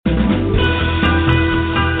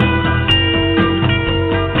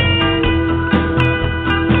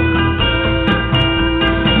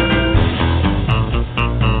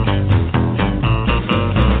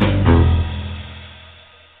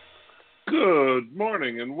Good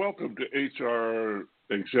morning and welcome to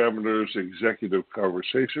HRExaminer's Executive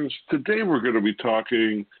Conversations. Today we're going to be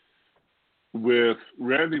talking with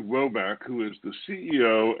Randy Womack, who is the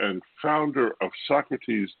CEO and founder of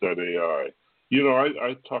Socrates.ai. You know,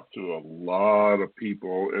 I talked to a lot of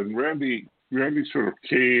people, and Randy sort of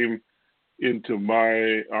came onto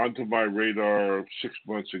my radar 6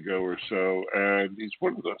 months ago or so, and he's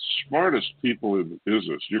one of the smartest people in the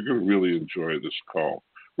business. You're going to really enjoy this call.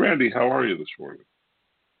 Randy, how are you this morning?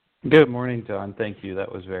 Good morning, John. Thank you. That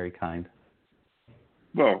was very kind.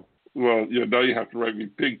 Well, now you have to write me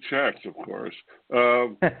big checks, of course.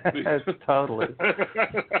 Totally.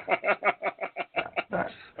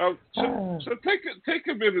 So take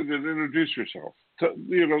a minute and introduce yourself.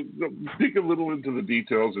 Dig a little into the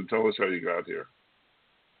details and tell us how you got here.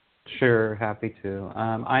 Sure, happy to.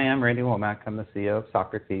 I am Randy Womack. I'm the CEO of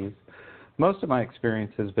Socrates. Most of my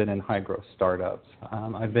experience has been in high-growth startups.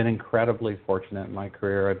 I've been incredibly fortunate in my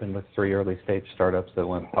career. I've been with 3 early-stage startups that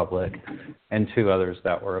went public and 2 others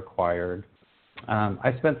that were acquired.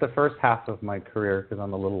 I spent the first half of my career, because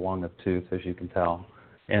I'm a little long of tooth, as you can tell,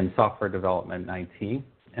 in software development and IT.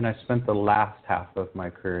 And I spent the last half of my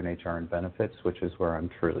career in HR and benefits, which is where I'm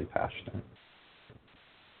truly passionate.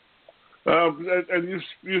 And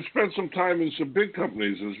you spent some time in some big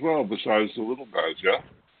companies as well, besides the little guys, yeah?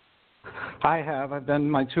 I have. I've done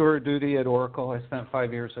my tour of duty at Oracle. I spent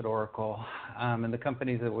 5 years at Oracle. And the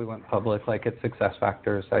companies that we went public, like at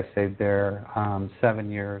SuccessFactors, I stayed there 7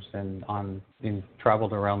 years and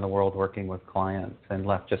traveled around the world working with clients and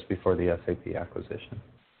left just before the SAP acquisition.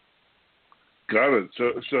 Got it.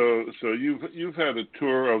 So you've had a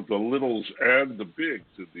tour of the littles and the bigs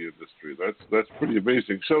in the industry. That's pretty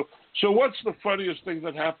amazing. So what's the funniest thing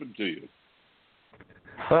that happened to you?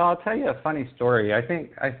 Well, I'll tell you a funny story. I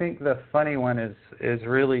think the funny one is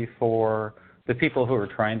really for the people who are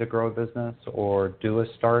trying to grow a business or do a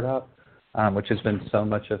startup, which has been so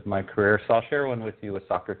much of my career. So I'll share one with you with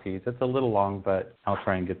Socrates. It's a little long, but I'll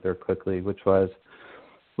try and get there quickly, which was,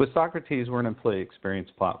 with Socrates, we're an employee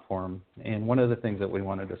experience platform. And one of the things that we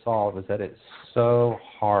wanted to solve is that it's so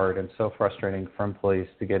hard and so frustrating for employees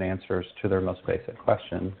to get answers to their most basic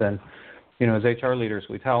questions. And as HR leaders,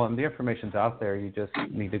 we tell them the information's out there. You just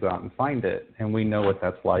need to go out and find it. And we know what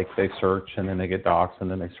that's like. They search, and then they get docs, and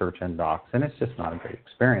then they search in docs. And it's just not a great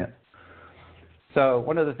experience. So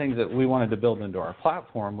one of the things that we wanted to build into our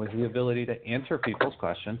platform was the ability to answer people's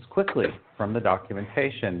questions quickly from the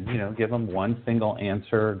documentation. Give them one single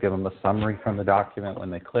answer, give them a summary from the document. When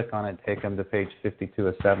they click on it, take them to page 52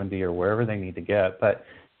 of 70 or wherever they need to get. But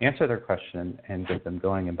answer their question and get them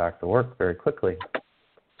going and back to work very quickly.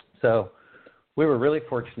 So we were really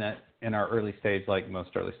fortunate in our early stage, like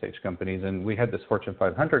most early stage companies, and we had this Fortune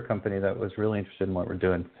 500 company that was really interested in what we're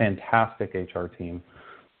doing. Fantastic HR team,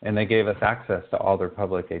 and they gave us access to all their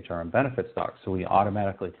public HR and benefits docs, so we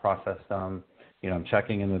automatically processed them. I'm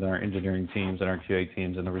checking in with our engineering teams and our QA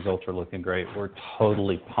teams, and the results are looking great. We're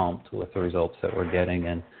totally pumped with the results that we're getting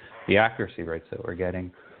and the accuracy rates that we're getting.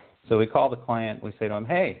 So we call the client, we say to them,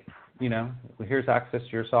 hey, here's access to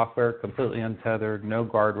your software, completely untethered, no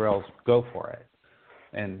guardrails, go for it.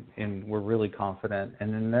 And we're really confident.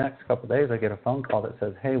 And in the next couple of days, I get a phone call that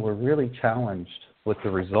says, hey, we're really challenged with the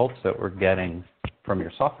results that we're getting from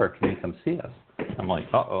your software. Can you come see us? I'm like,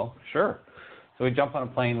 uh-oh, sure. So we jump on a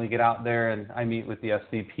plane, we get out there, and I meet with the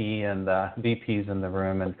SVP and the VPs in the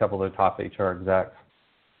room and a couple of the top HR execs.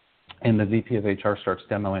 And the VP of HR starts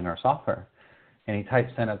demoing our software. And he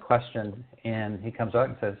types in a question, and he comes out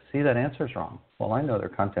and says, see, that answer's wrong. Well, I know their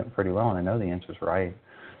content pretty well, and I know the answer's right.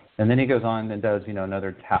 And then he goes on and does,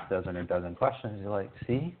 another half dozen or dozen questions. You're like,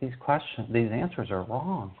 see, these answers are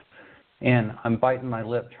wrong. And I'm biting my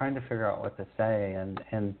lip trying to figure out what to say.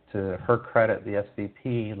 And to her credit, the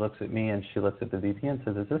SVP looks at me, and she looks at the VP and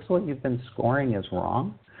says, is this what you've been scoring is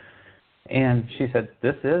wrong? And she said,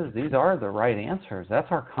 these are the right answers.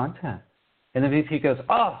 That's our content. And the VP goes,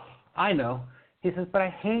 oh, I know. He says, but I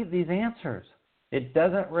hate these answers. It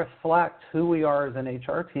doesn't reflect who we are as an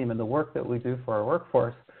HR team and the work that we do for our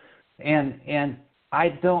workforce. And I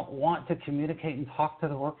don't want to communicate and talk to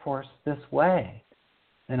the workforce this way.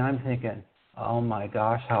 And I'm thinking, oh my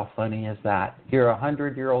gosh, how funny is that? You're a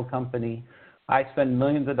 100-year-old company. I spend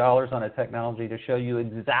millions of dollars on a technology to show you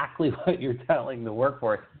exactly what you're telling the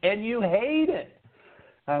workforce, and you hate it.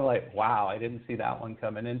 I'm like, wow, I didn't see that one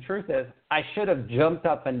coming. And truth is, I should have jumped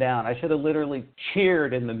up and down. I should have literally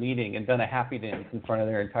cheered in the meeting and done a happy dance in front of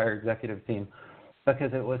their entire executive team,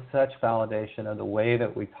 because it was such validation of the way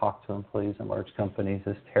that we talk to employees in large companies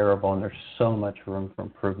is terrible, and there's so much room for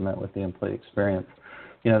improvement with the employee experience.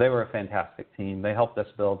 They were a fantastic team. They helped us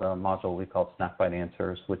build a module we called Snap Bite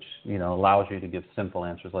Answers, which, allows you to give simple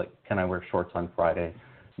answers like, can I wear shorts on Friday?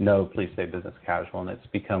 No, please stay business casual. And it's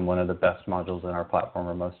become one of the best modules in our platform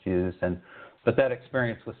or most used. But that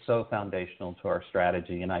experience was so foundational to our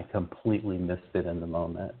strategy, and I completely missed it in the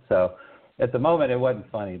moment. So at the moment, it wasn't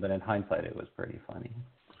funny, but in hindsight, it was pretty funny.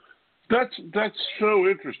 That's so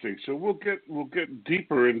interesting. So we'll get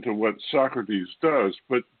deeper into what Socrates does,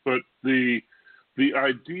 but the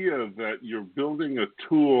idea that you're building a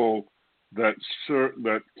tool that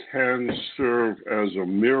can serve as a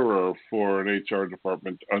mirror for an HR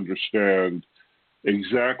department to understand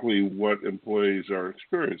exactly what employees are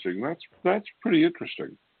experiencing. That's pretty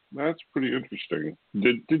interesting. That's pretty interesting.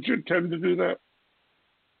 Did you intend to do that?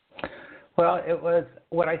 Well, it was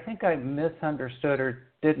what I think I misunderstood or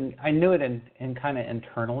didn't. I knew it in kind of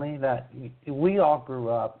internally that we all grew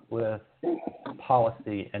up with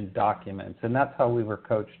policy and documents, and that's how we were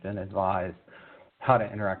coached and advised how to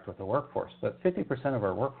interact with the workforce. But 50% of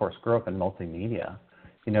our workforce grew up in multimedia.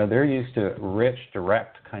 They're used to rich,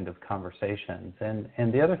 direct kind of conversations.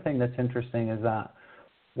 And the other thing that's interesting is that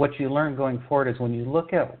what you learn going forward is when you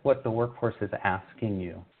look at what the workforce is asking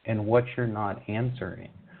you and what you're not answering,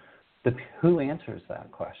 who answers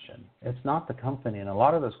that question? It's not the company. And a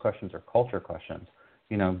lot of those questions are culture questions,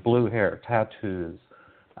 blue hair, tattoos.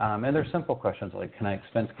 And they're simple questions like, can I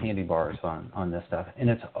expense candy bars on this stuff? And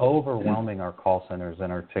it's overwhelming our call centers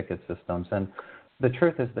and our ticket systems. And the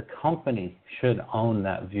truth is the company should own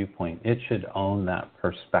that viewpoint. It should own that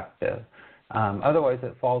perspective. Otherwise,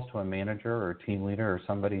 it falls to a manager or a team leader or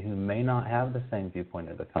somebody who may not have the same viewpoint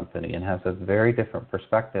of the company and has a very different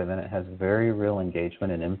perspective, and it has very real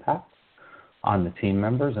engagement and impact on the team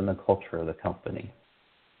members and the culture of the company.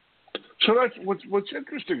 So that's what's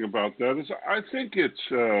interesting about that is I think it's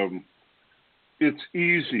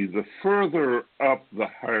easy. The further up the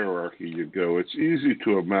hierarchy you go, it's easy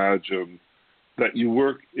to imagine that you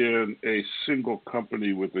work in a single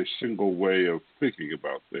company with a single way of thinking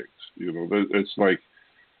about things.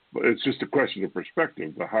 It's just a question of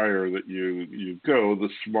perspective. The higher that you go, the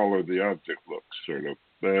smaller the object looks, sort of.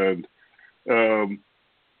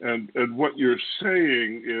 And what you're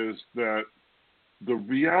saying is that the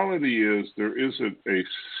reality is there isn't a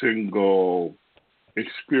single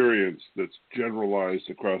experience that's generalized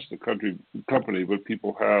across the company, but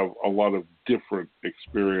people have a lot of different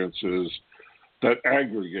experiences that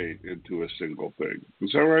aggregate into a single thing.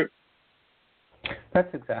 Is that right?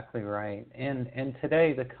 That's exactly right. And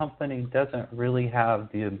today the company doesn't really have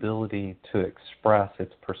the ability to express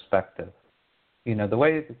its perspective. The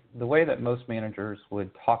way that most managers would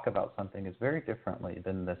talk about something is very differently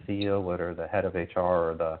than the CEO would, or the head of HR,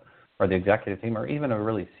 or the executive team, or even a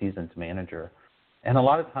really seasoned manager. And a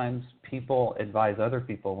lot of times people advise other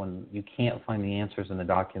people when you can't find the answers in the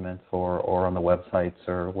documents or on the websites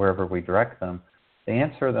or wherever we direct them. They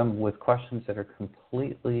answer them with questions that are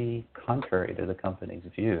completely contrary to the company's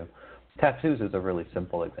view. Tattoos is a really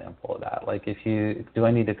simple example of that. Like, do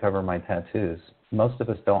I need to cover my tattoos? Most of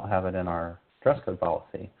us don't have it in our dress code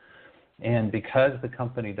policy. And because the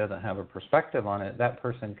company doesn't have a perspective on it, that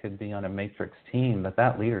person could be on a matrix team, but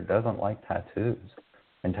that leader doesn't like tattoos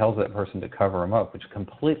and tells that person to cover them up, which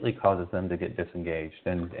completely causes them to get disengaged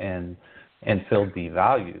and feel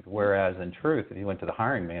devalued. Whereas in truth, if you went to the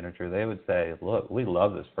hiring manager, they would say, look, we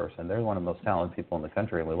love this person. They're one of the most talented people in the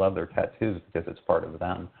country, and we love their tattoos because it's part of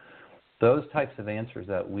them. Those types of answers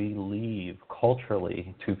that we leave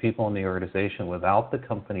culturally to people in the organization without the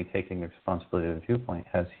company taking responsibility of the viewpoint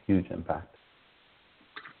has huge impact.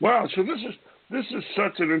 Wow, so this is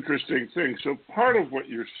such an interesting thing. So part of what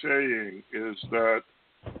you're saying is that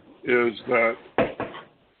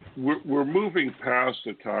we're moving past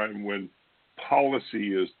a time when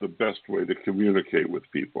policy is the best way to communicate with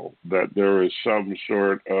people, that there is some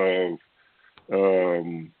sort of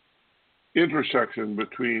intersection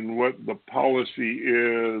between what the policy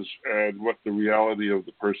is and what the reality of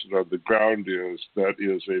the person on the ground is, that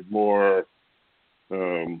is a more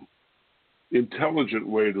intelligent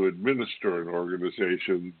way to administer an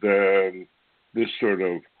organization than this sort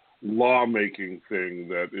of law-making thing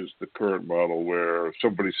that is the current model, where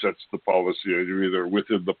somebody sets the policy and you're either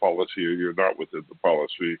within the policy or you're not within the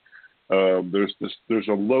policy. There's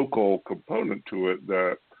a local component to it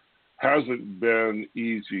that hasn't been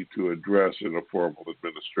easy to address in a formal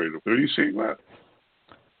administrative. Are you seeing that?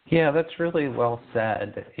 Yeah, that's really well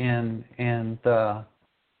said. And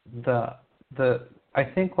I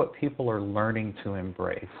think what people are learning to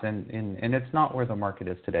embrace, and it's not where the market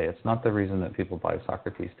is today. It's not the reason that people buy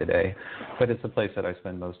Socrates today, but it's a place that I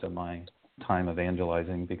spend most of my time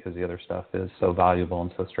evangelizing because the other stuff is so valuable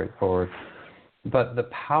and so straightforward. But the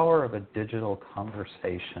power of a digital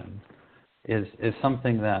conversation is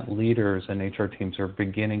something that leaders and HR teams are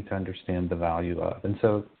beginning to understand the value of. And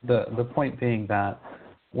so the point being that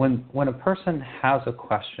when a person has a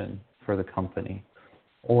question for the company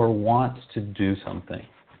or wants to do something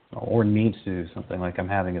or needs to do something, like I'm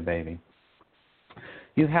having a baby,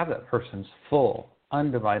 you have that person's full,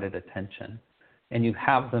 undivided attention, and you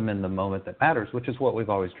have them in the moment that matters, which is what we've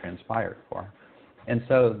always transpired for. And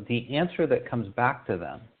so the answer that comes back to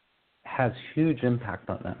them has huge impact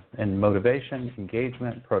on them in motivation,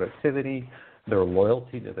 engagement, productivity, their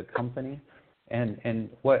loyalty to the company. And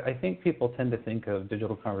what I think people tend to think of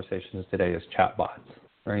digital conversations today as chatbots,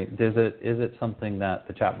 right? Is it something that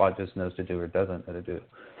the chatbot just knows to do or doesn't know to do?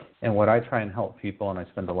 And what I try and help people, and I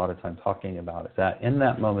spend a lot of time talking about, is that in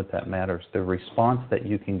that moment that matters, the response that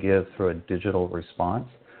you can give through a digital response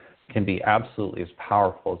can be absolutely as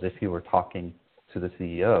powerful as if you were talking to the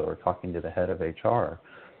CEO or talking to the head of HR.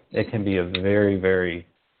 It can be a very, very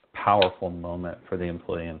powerful moment for the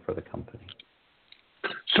employee and for the company.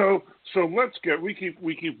 So we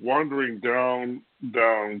keep wandering down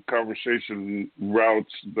conversation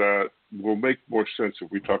routes that will make more sense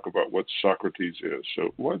if we talk about what Socrates is. So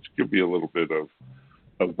let's give you a little bit of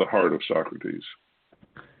the heart of Socrates.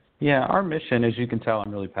 Yeah, our mission, as you can tell,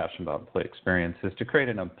 I'm really passionate about employee experience, is to create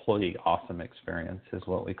an employee awesome experience, is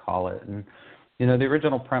what we call it. And the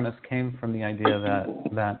original premise came from the idea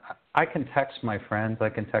that I can text my friends, I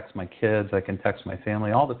can text my kids, I can text my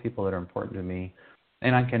family, all the people that are important to me,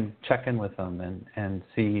 and I can check in with them and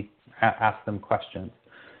ask them questions.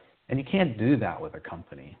 And you can't do that with a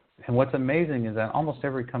company. And what's amazing is that almost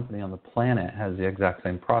every company on the planet has the exact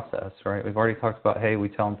same process, right? We've already talked about, hey, we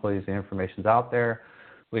tell employees the information's out there.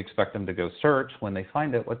 We expect them to go search. When they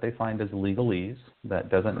find it, what they find is legalese that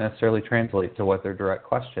doesn't necessarily translate to what their direct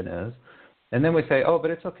question is. And then we say, oh,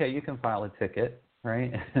 but it's okay, you can file a ticket,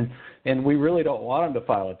 right? And we really don't want them to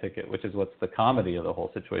file a ticket, which is what's the comedy of the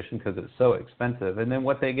whole situation because it's so expensive. And then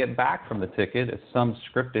what they get back from the ticket is some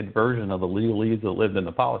scripted version of the legalese that lived in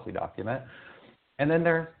the policy document. And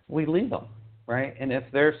then we leave them, right? And if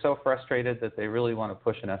they're so frustrated that they really want to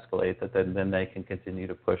push and escalate, that then they can continue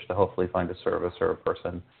to push to hopefully find a service or a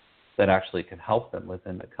person that actually can help them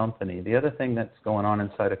within the company. The other thing that's going on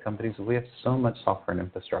inside of companies is we have so much software and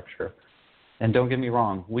infrastructure. And don't get me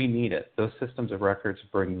wrong, we need it. Those systems of records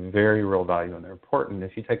bring very real value, and they're important.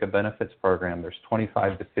 If you take a benefits program, there's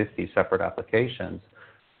 25 to 50 separate applications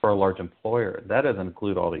for a large employer. That doesn't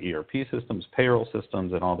include all the ERP systems, payroll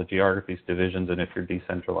systems, and all the geographies, divisions, and if you're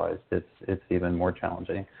decentralized, it's even more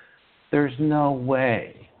challenging. There's no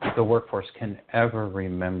way the workforce can ever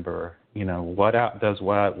remember, what app does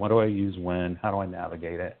what do I use when, how do I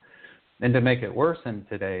navigate it? And to make it worse in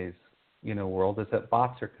today's, world is that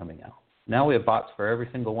bots are coming out. Now we have bots for every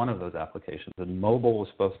single one of those applications, and mobile was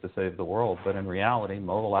supposed to save the world, but in reality,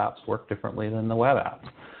 mobile apps work differently than the web apps.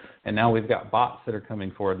 And now we've got bots that are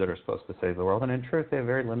coming forward that are supposed to save the world, and in truth, they have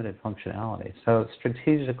very limited functionality. So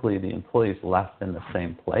strategically, the employee's left in the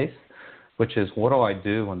same place, which is what do I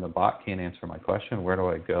do when the bot can't answer my question? Where do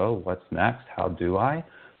I go? What's next? How do I?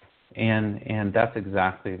 And that's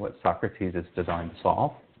exactly what Socrates is designed to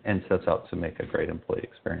solve and sets out to make a great employee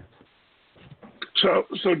experience.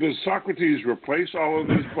 So does Socrates replace all of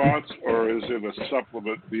these bots, or is it a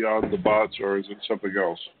supplement beyond the bots, or is it something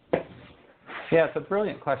else? Yeah, it's a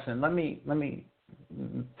brilliant question. Let me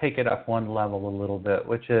take it up one level a little bit,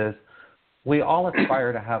 which is we all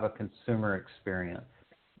aspire to have a consumer experience,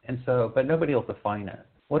 but nobody will define it.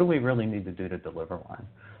 What do we really need to do to deliver one?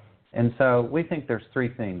 And so we think there's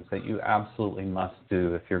three things that you absolutely must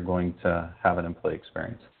do if you're going to have an employee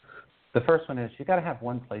experience. The first one is you got to have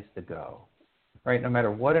one place to go. Right, no matter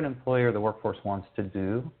what an employee or the workforce wants to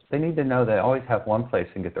do, they need to know they always have one place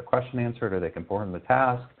and get their question answered, or they can perform the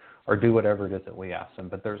task, or do whatever it is that we ask them.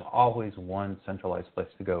 But there's always one centralized place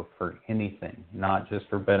to go for anything, not just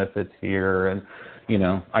for benefits here and,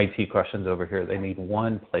 IT questions over here. They need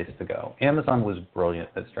one place to go. Amazon was brilliant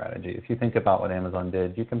at strategy. If you think about what Amazon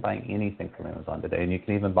did, you can buy anything from Amazon today, and you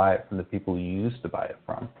can even buy it from the people you used to buy it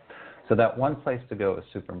from. So that one place to go is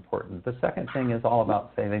super important. The second thing is all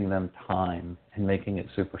about saving them time and making it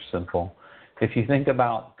super simple. If you think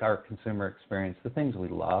about our consumer experience, the things we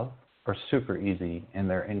love are super easy and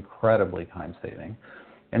they're incredibly time-saving.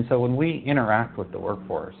 And so when we interact with the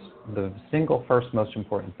workforce, the single first most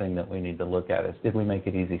important thing that we need to look at is, did we make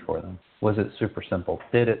it easy for them? Was it super simple?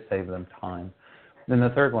 Did it save them time? Then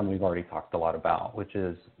the third one we've already talked a lot about, which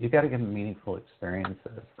is you got to give them meaningful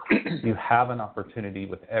experiences. You have an opportunity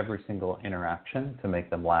with every single interaction to make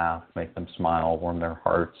them laugh, make them smile, warm their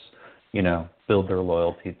hearts, build their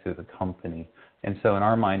loyalty to the company. And so in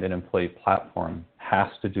our mind, an employee platform has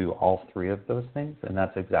to do all three of those things, and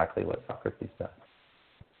that's exactly what Socrates does.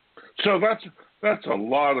 So that's a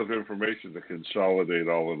lot of information to consolidate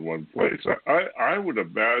all in one place. I would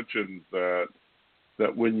imagine that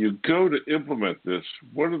when you go to implement this,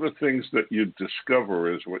 one of the things that you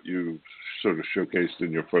discover is what you sort of showcased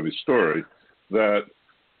in your funny story, that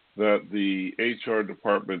the HR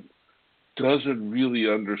department doesn't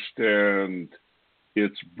really understand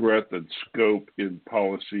its breadth and scope in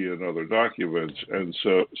policy and other documents. And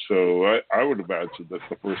so I would imagine that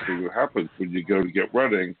the first thing that happens when you go to get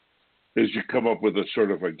running is you come up with a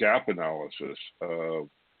sort of a gap analysis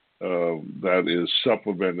that is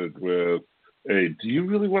supplemented with a, do you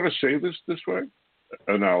really want to say this way?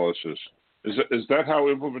 Analysis. Is that how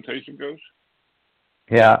implementation goes?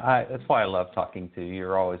 Yeah, that's why I love talking to you.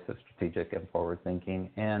 You're always so strategic and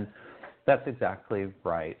forward-thinking, and that's exactly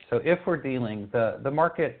right. So if we're dealing, the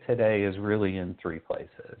market today is really in three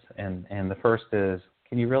places, and the first is,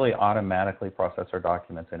 can you really automatically process our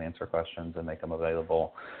documents and answer questions and make them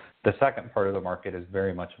available? The second part of the market is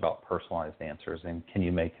very much about personalized answers, and can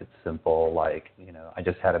you make it simple, like, I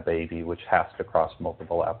just had a baby, which has to cross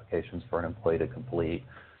multiple applications for an employee to complete.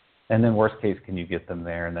 And then worst case, can you get them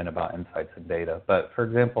there? And then about insights and data. But for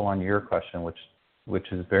example, on your question,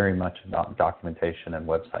 which is very much about documentation and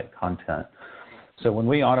website content. So when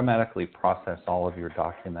we automatically process all of your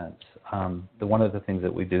documents, one of the things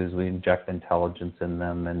that we do is we inject intelligence in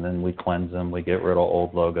them, and then we cleanse them. We get rid of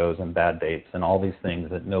old logos and bad dates and all these things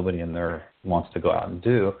that nobody in there wants to go out and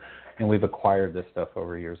do. And we've acquired this stuff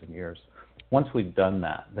over years and years. Once we've done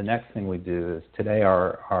that, the next thing we do is today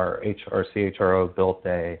our CHRO built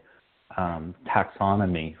a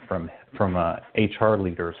taxonomy from a HR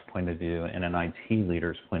leader's point of view and an IT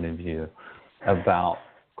leader's point of view about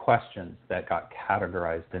questions that got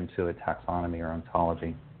categorized into a taxonomy or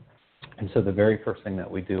ontology. And so the very first thing that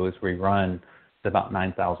we do is we run about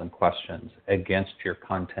 9,000 questions against your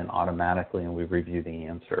content automatically, and we review the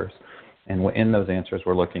answers. And in those answers,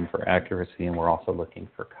 we're looking for accuracy, and we're also looking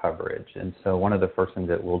for coverage. And so one of the first things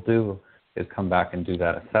that we'll do is come back and do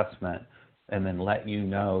that assessment, and then let you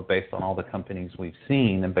know, based on all the companies we've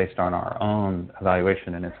seen and based on our own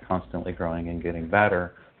evaluation, and it's constantly growing and getting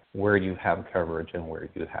better, where you have coverage and where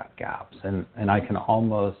you have gaps. And I can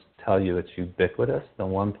almost tell you it's ubiquitous. The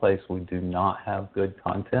one place we do not have good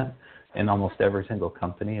content in almost every single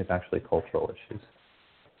company is actually cultural issues.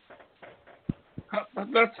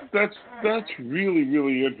 That's really,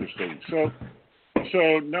 really interesting.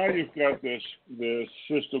 So now you've got this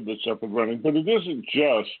system that's up and running, but it isn't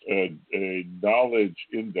just a knowledge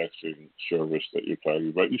indexing service that you're talking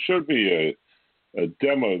about. You showed me a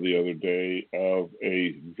demo the other day of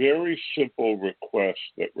a very simple request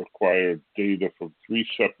that required data from three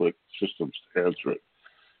separate systems to answer it.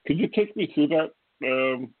 Could you take me through that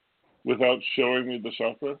without showing me the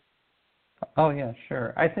software? Oh, yeah,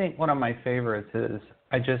 sure. I think one of my favorites is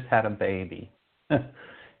I just had a baby.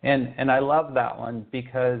 And I love that one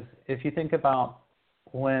because if you think about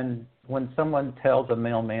when someone tells a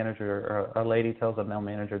male manager or a lady tells a male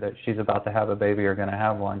manager that she's about to have a baby or going to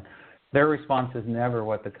have one, their response is never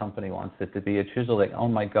what the company wants it to be. It's usually like, oh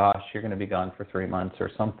my gosh, you're going to be gone for 3 months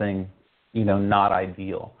or something, not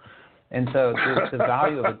ideal. And so the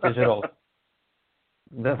value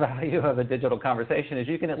of a digital conversation is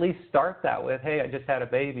you can at least start that with, hey, I just had a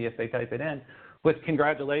baby, if they type it in, with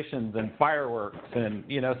congratulations and fireworks and,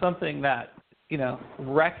 something that,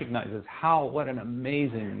 recognizes what an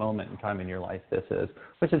amazing moment in time in your life this is,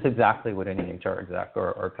 which is exactly what any HR exec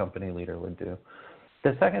or company leader would do.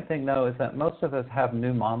 The second thing, though, is that most of us have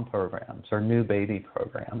new mom programs or new baby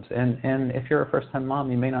programs. And if you're a first-time mom,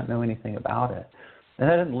 you may not know anything about it. And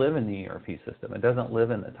that doesn't live in the ERP system. It doesn't live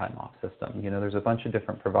in the time-off system. There's a bunch of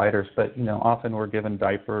different providers, but, often we're given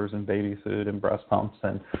diapers and baby food and breast pumps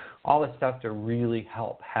and all this stuff to really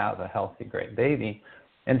help have a healthy, great baby.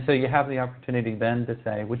 And so you have the opportunity then to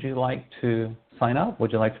say, would you like to sign up?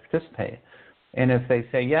 Would you like to participate? And if they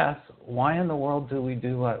say yes, why in the world do we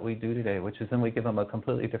do what we do today, which is then we give them a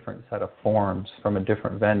completely different set of forms from a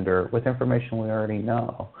different vendor with information we already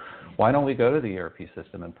know. Why don't we go to the ERP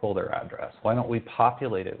system and pull their address? Why don't we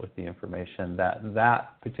populate it with the information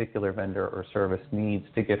that particular vendor or service needs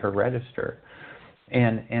to get her registered?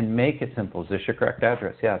 And make it simple. Is this your correct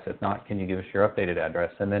address? Yes. If not, can you give us your updated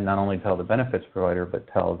address? And then not only tell the benefits provider, but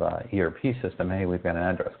tell the ERP system, hey, we've got an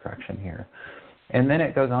address correction here. And then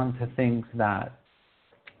it goes on to things that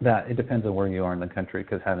it depends on where you are in the country,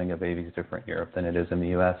 because having a baby is different in Europe than it is in the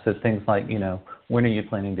U.S. So things like, when are you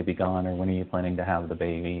planning to be gone, or when are you planning to have the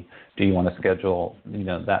baby? Do you want to schedule,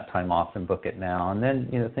 that time off and book it now? And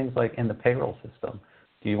then, things like in the payroll system,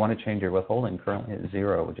 Do you want to change your withholding currently at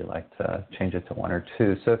 0? Would you like to change it to 1 or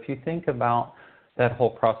 2? So if you think about that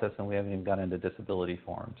whole process, and we haven't even got into disability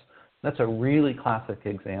forms, that's a really classic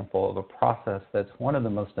example of a process that's one of the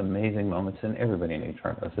most amazing moments, and everybody in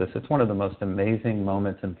HR knows this. It's one of the most amazing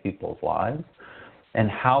moments in people's lives, and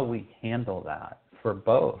how we handle that for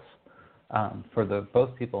both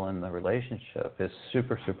people in the relationship is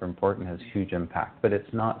super, super important, has huge impact, but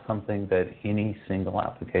it's not something that any single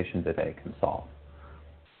application today can solve.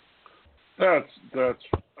 That's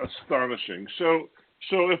astonishing. So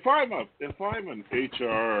if I'm an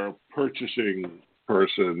HR purchasing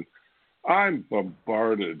person, I'm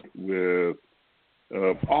bombarded with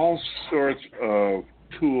all sorts of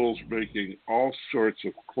tools making all sorts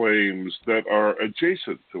of claims that are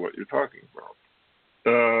adjacent to what you're talking about.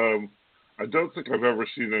 I don't think I've ever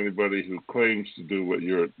seen anybody who claims to do what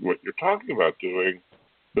you're talking about doing,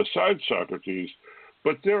 besides Socrates.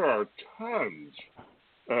 But there are tons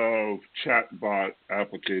of chatbot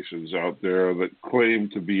applications out there that claim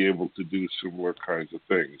to be able to do similar kinds of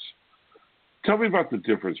things. Tell me about the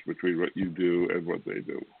difference between what you do and what they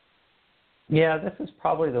do. Yeah, this is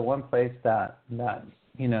probably the one place that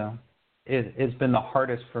it's been the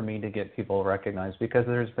hardest for me to get people recognized, because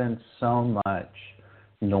there's been so much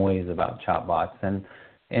noise about chatbots,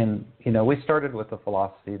 and we started with the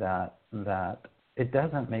philosophy that it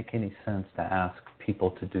doesn't make any sense to ask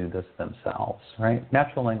people to do this themselves, right?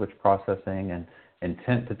 Natural language processing and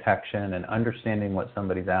intent detection and understanding what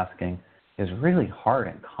somebody's asking is really hard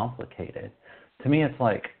and complicated. To me, it's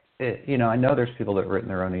like, I know there's people that have written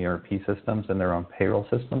their own ERP systems and their own payroll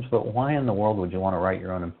systems, but why in the world would you want to write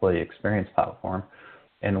your own employee experience platform?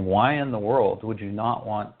 And why in the world would you not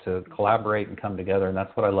want to collaborate and come together? And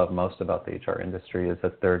that's what I love most about the HR industry, is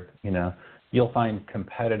that you'll find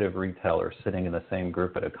competitive retailers sitting in the same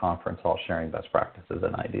group at a conference, all sharing best practices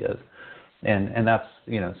and ideas. And that's,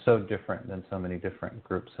 so different than so many different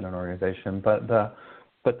groups in an organization. But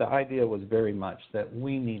the idea was very much that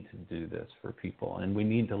we need to do this for people, and we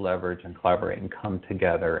need to leverage and collaborate and come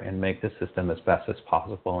together and make the system as best as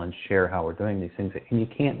possible and share how we're doing these things. And you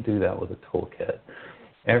can't do that with a toolkit.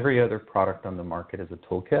 Every other product on the market is a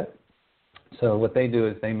toolkit. So what they do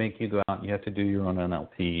is they make you go out and you have to do your own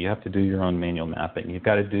NLP, you have to do your own manual mapping, you've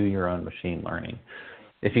got to do your own machine learning.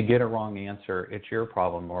 If you get a wrong answer, it's your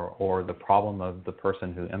problem or the problem of the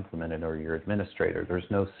person who implemented or your administrator. There's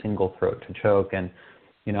no single throat to choke. And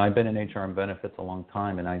I've been in HR and benefits a long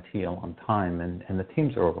time, and IT a long time, and the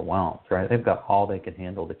teams are overwhelmed, right? They've got all they can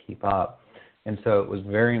handle to keep up. And so it was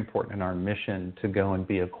very important in our mission to go and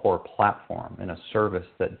be a core platform and a service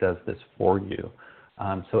that does this for you.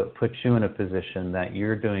 So it puts you in a position that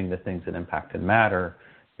you're doing the things that impact and matter.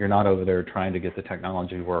 You're not over there trying to get the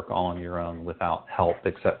technology work all on your own without help,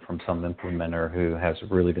 except from some implementer who has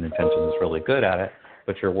really good intentions, is really good at it,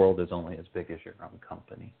 but your world is only as big as your own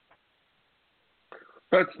company.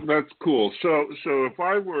 That's cool. So if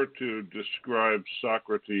I were to describe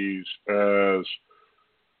Socrates as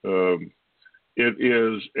it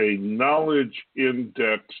is a knowledge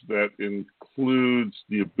index that includes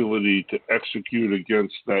the ability to execute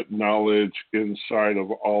against that knowledge inside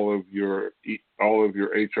of all of your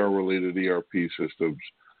HR related ERP systems.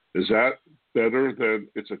 Is that better than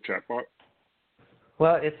it's a chatbot?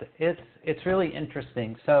 Well, it's really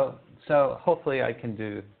interesting. So hopefully I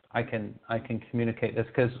can communicate this,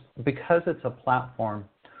 because it's a platform.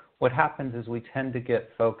 What happens is we tend to get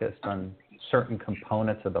focused on certain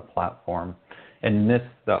components of the platform and miss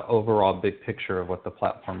the overall big picture of what the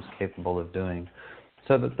platform is capable of doing.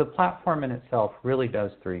 So the platform in itself really does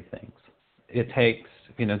three things. It takes,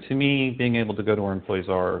 to me, being able to go to where employees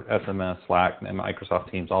are, SMS, Slack, and Microsoft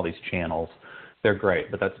Teams, all these channels, they're great,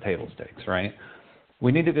 but that's table stakes, right?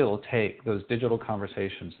 We need to be able to take those digital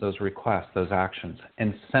conversations, those requests, those actions,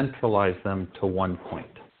 and centralize them to one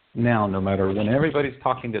point. Now, no matter when everybody's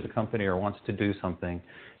talking to the company or wants to do something,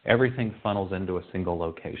 everything funnels into a single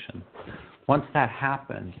location. Once that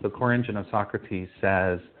happens, the core engine of Socrates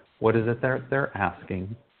says, what is it they're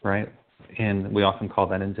asking, right? And we often call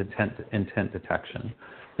that intent detection.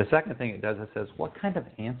 The second thing it does, it says, what kind of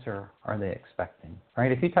answer are they expecting,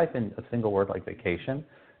 right? If you type in a single word like vacation,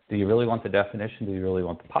 do you really want the definition? Do you really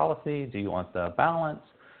want the policy? Do you want the balance?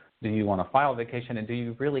 Do you want to file vacation? And do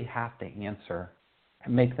you really have to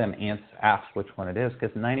make them ask which one it is?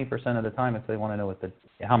 Because 90% of the time, if they want to know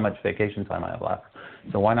how much vacation time I have left.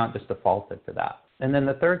 So why not just default it to that? And then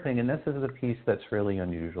the third thing, and this is the piece that's really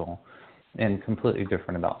unusual and completely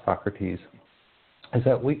different about Socrates, is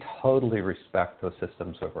that we totally respect those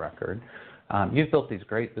systems of record. You've built these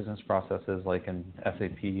great business processes like in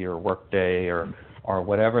SAP or Workday or or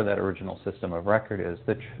whatever that original system of record is.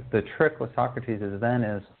 The trick with Socrates is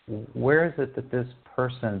where is it that this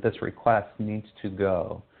person, this request needs to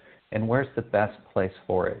go, and where's the best place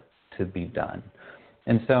for it to be done?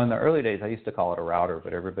 And so in the early days, I used to call it a router,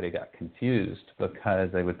 but everybody got confused because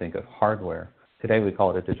they would think of hardware. Today we call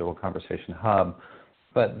it a digital conversation hub.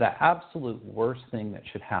 But the absolute worst thing that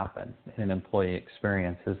should happen in an employee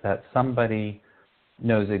experience is that somebody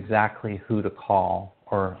knows exactly who to call,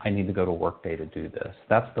 or I need to go to Workday to do this.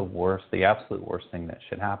 That's the absolute worst thing that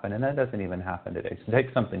should happen, and that doesn't even happen today. So take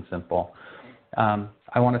something simple. I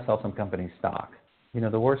want to sell some company stock.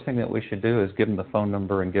 The worst thing that we should do is give them the phone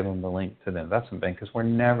number and give them the link to the investment bank, because we're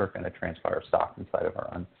never going to transfer our stock inside of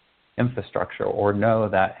our own infrastructure, or know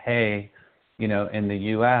that, hey, in the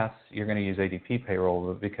U.S., you're going to use ADP payroll,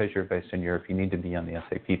 but because you're based in Europe, you need to be on the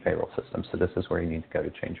SAP payroll system, so this is where you need to go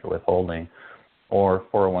to change your withholding. Or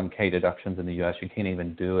 401k deductions in the U.S., you can't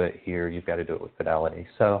even do it here. You've got to do it with Fidelity.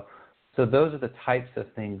 So those are the types of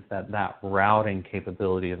things that routing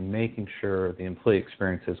capability of making sure the employee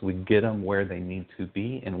experiences, we get them where they need to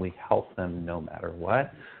be, and we help them no matter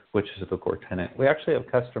what, which is the core tenet. We actually have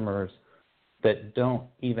customers that don't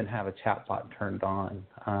even have a chatbot turned on.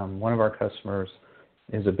 One of our customers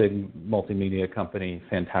is a big multimedia company,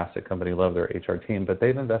 fantastic company, love their HR team, but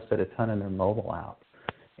they've invested a ton in their mobile app,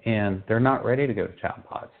 and they're not ready to go to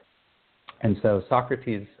chatbots. And so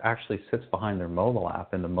Socrates actually sits behind their mobile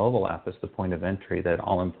app, and the mobile app is the point of entry that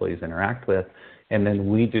all employees interact with, and then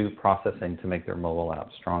we do processing to make their mobile app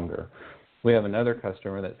stronger. We have another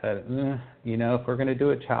customer that said, if we're going to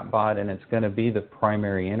do a chatbot and it's going to be the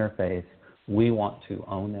primary interface, we want to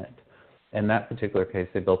own it. In that particular case,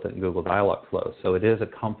 they built it in Google Dialogflow. So it is a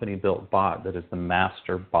company-built bot that is the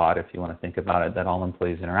master bot, if you want to think about it, that all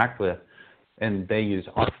employees interact with. And they use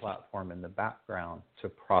our platform in the background to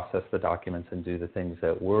process the documents and do the things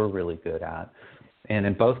that we're really good at. And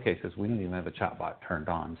in both cases, we don't even have a chatbot turned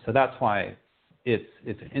on. So that's why it's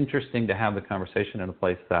interesting to have the conversation in a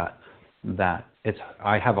place that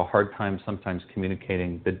I have a hard time sometimes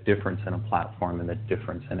communicating the difference in a platform and the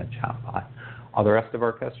difference in a chatbot. All the rest of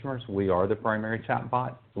our customers, we are the primary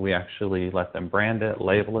chatbot. We actually let them brand it,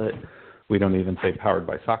 label it. We don't even say powered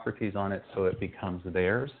by Socrates on it, so it becomes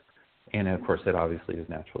theirs. And of course, it obviously is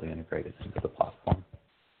naturally integrated into the platform.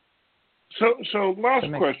 So last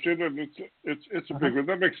question, and it's a big one.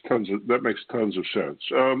 That makes tons of sense.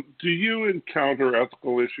 Do you encounter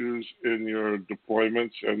ethical issues in your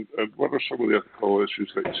deployments, and what are some of the ethical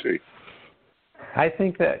issues that you see? I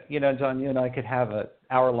think that, John, you and I could have an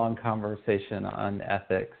hour-long conversation on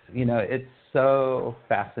ethics. It's so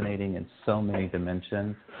fascinating in so many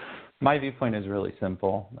dimensions. My viewpoint is really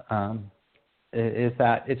simple. Is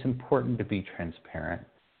that it's important to be transparent.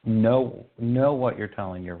 Know what you're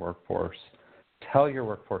telling your workforce. Tell your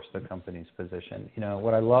workforce the company's position.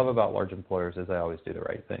 What I love about large employers is they always do the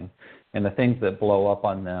right thing. And the things that blow up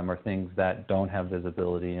on them are things that don't have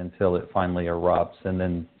visibility until it finally erupts, and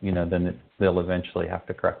then they'll eventually have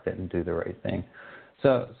to correct it and do the right thing.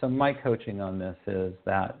 So my coaching on this is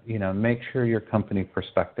that, make sure your company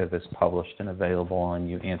perspective is published and available, and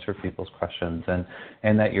you answer people's questions,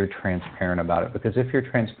 and that you're transparent about it. Because if you're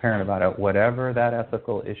transparent about it, whatever that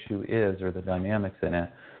ethical issue is or the dynamics in it,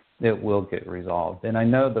 it will get resolved. And I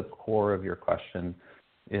know the core of your question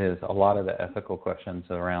is a lot of the ethical questions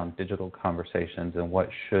around digital conversations and what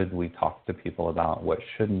should we talk to people about, what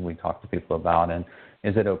shouldn't we talk to people about, and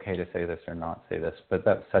is it okay to say this or not say this? But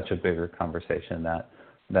that's such a bigger conversation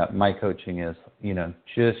that my coaching is,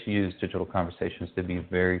 just use digital conversations to be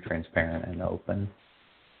very transparent and open.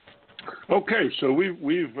 Okay, so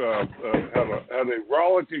we've had a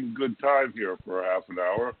rollicking good time here for half an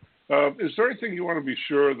hour. Is there anything you want to be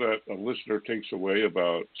sure that a listener takes away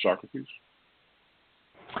about Socrates?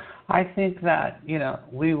 I think that,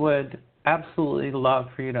 we would absolutely love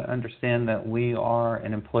for you to understand that we are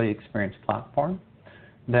an employee experience platform,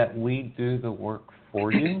 that we do the work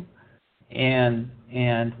for you, and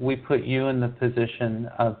we put you in the position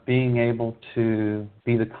of being able to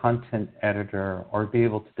be the content editor or be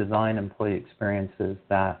able to design employee experiences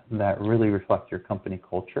that really reflect your company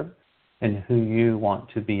culture and who you want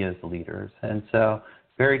to be as leaders. And so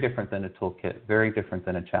very different than a toolkit, very different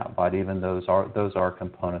than a chatbot, even those are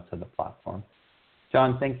components of the platform.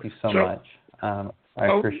 John, thank you so much. I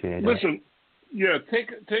appreciate it. Listen, yeah,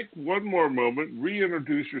 take one more moment,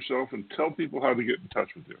 reintroduce yourself, and tell people how to get in touch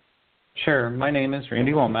with you. Sure. My name is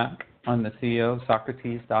Randy Womack. I'm the CEO of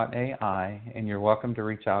Socrates.ai, and you're welcome to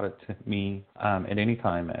reach out to me at any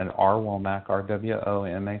time at rwomack,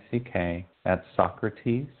 RWOMACK, at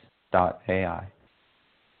Socrates.ai.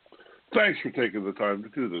 Thanks for taking the time to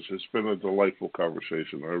do this. It's been a delightful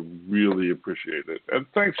conversation. I really appreciate it. And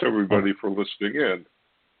thanks, everybody, for listening in.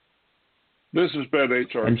 This has been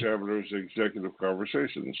HRExaminer's Executive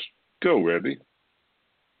Conversations. Go, Randy.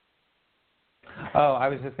 Oh, I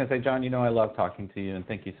was just going to say, John, I love talking to you, and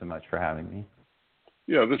thank you so much for having me.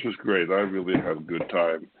 Yeah, this was great. I really had a good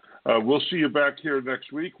time. We'll see you back here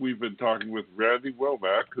next week. We've been talking with Randy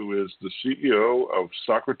Womack, who is the CEO of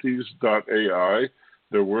Socrates.ai.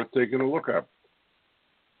 They're worth taking a look at.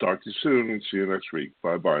 Talk to you soon and see you next week.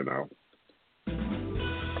 Bye-bye now.